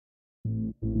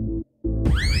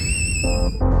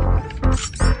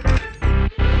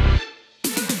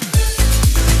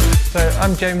So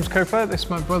I'm James Cooper, this is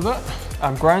my brother.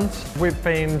 I'm Grant. We've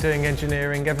been doing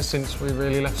engineering ever since we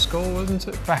really left school, wasn't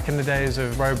it? Back in the days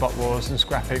of Robot Wars and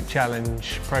Scrap Heap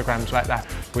Challenge, programs like that.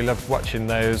 We loved watching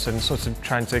those and sort of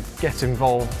trying to get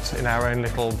involved in our own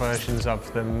little versions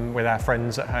of them with our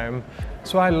friends at home.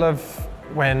 So I love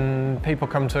when people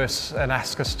come to us and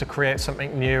ask us to create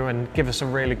something new and give us a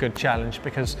really good challenge,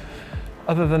 because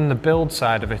other than the build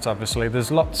side of it, obviously,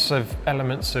 there's lots of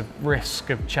elements of risk,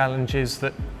 of challenges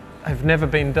that have never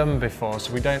been done before,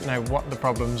 so we don't know what the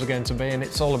problems are going to be, and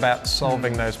it's all about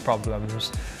solving those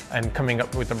problems and coming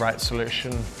up with the right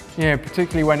solution. Yeah,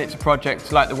 particularly when it's a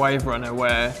project like the Wave Runner,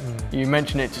 where you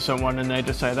mention it to someone and they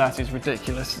just say that is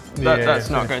ridiculous, that's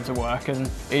not going to work, and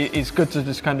it's good to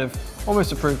just kind of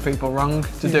almost to prove people wrong,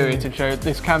 to do it and show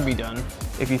this can be done.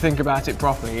 If you think about it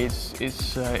properly,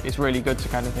 it's really good to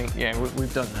kind of think, yeah,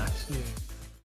 we've done that.